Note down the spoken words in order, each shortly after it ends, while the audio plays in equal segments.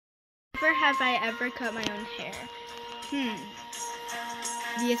Never have I ever cut my own hair.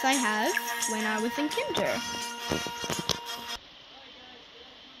 Yes, I have, when I was in kinder.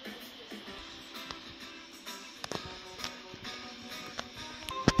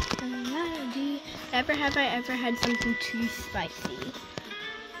 Never have I ever had something too spicy.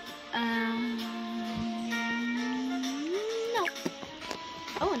 No.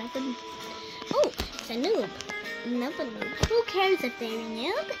 Oh, and I couldn't. Oh, it's a noob. Another noob. Who cares if they're a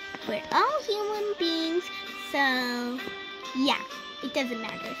noob? We're all human beings, so yeah, it doesn't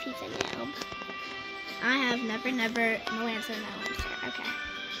matter if he's a noob. I have never, no answer, okay.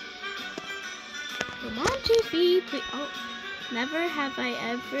 Come on, Chiefy, please. Oh, never have I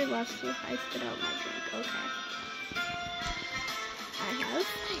ever lost to I spit out my drink. Okay. I have,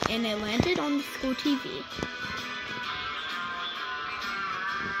 and it landed on the school TV.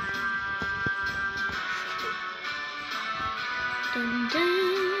 Dun dun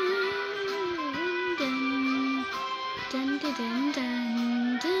dun dun dun dun dun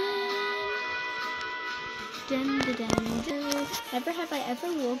dun dun dun dun. Never have I ever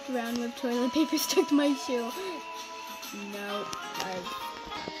walked around with toilet paper stuck to my shoe. No,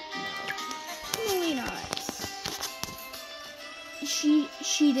 probably not. She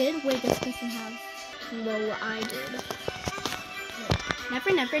did. Wait, this doesn't have. No, I did.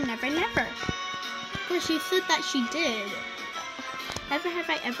 Never. Well, she said that she did. Never have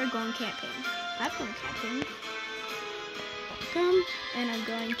I ever gone camping. I've gone camping. And I'm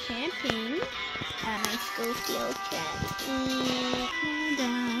going camping at my school field trip.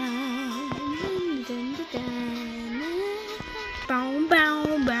 Bow, bow,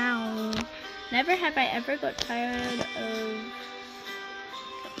 bow. Never have I ever got tired of.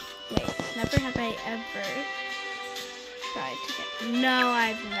 Wait, never have I ever tried to get. No,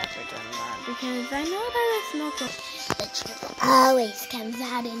 I've never done that because I know that it's not good. The truth always comes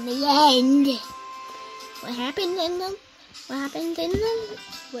out in the end. What happens in the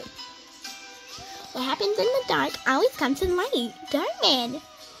dark always comes in light. Dark man.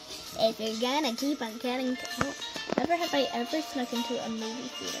 If you're gonna keep on getting never have I ever snuck into a movie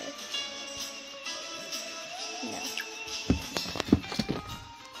theater. No.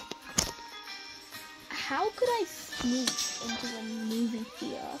 How could I sneak into a movie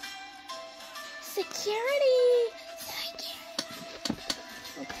theater? Security!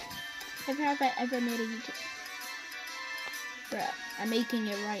 Okay. Never have I ever made a YouTube. Bruh, I'm making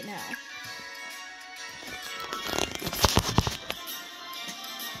it right now.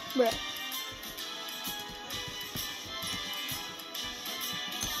 Bruh.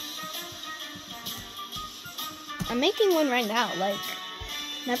 I'm making one right now, like,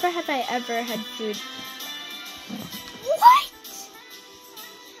 never have I ever had food. What?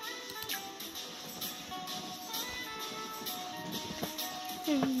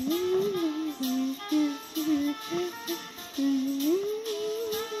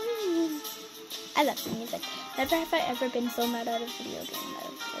 I love the music. Never have I ever been so mad at a video game that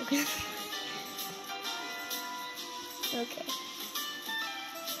I've broken. Okay.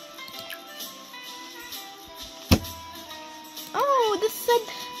 Oh,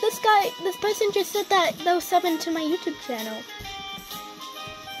 this person just said that they'll sub into my YouTube channel.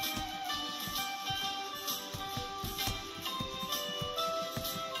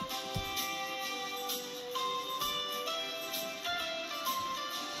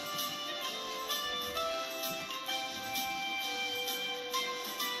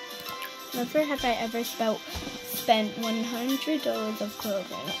 Never have I ever spent $100 of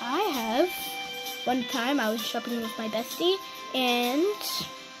clothing. I have. One time I was shopping with my bestie, and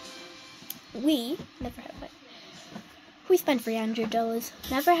we spent $300.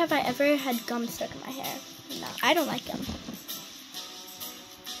 Never have I ever had gum stuck in my hair. No, I don't like gum.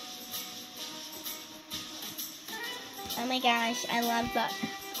 Oh my gosh, I love that.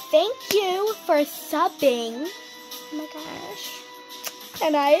 Thank you for subbing. Oh my gosh.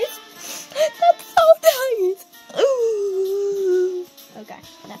 And that's so nice. Ooh. Okay.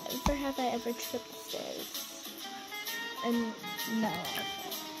 Never have I ever tripped stairs. And no.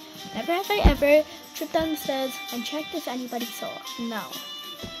 Never have I ever tripped down the stairs and checked if anybody saw. No.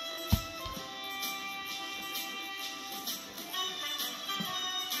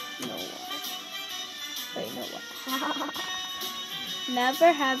 No what? Wait, no what?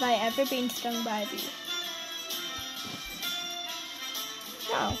 Never have I ever been stung by a bee.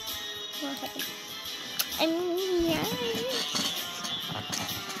 No. What happened? Yeah.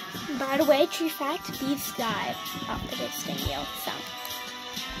 By the way, true fact, bees die after they sting you. So,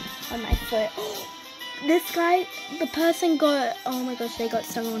 on my foot. This guy, the person got, oh my gosh, they got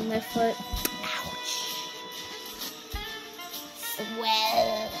stung on their foot. Ouch.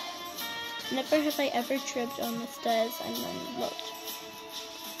 Swell. Never have I ever tripped on the stairs and then looked.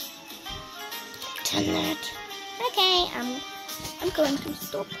 Done that. Okay, I'm going to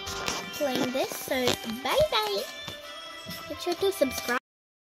stop playing this. So bye bye. Make sure to subscribe.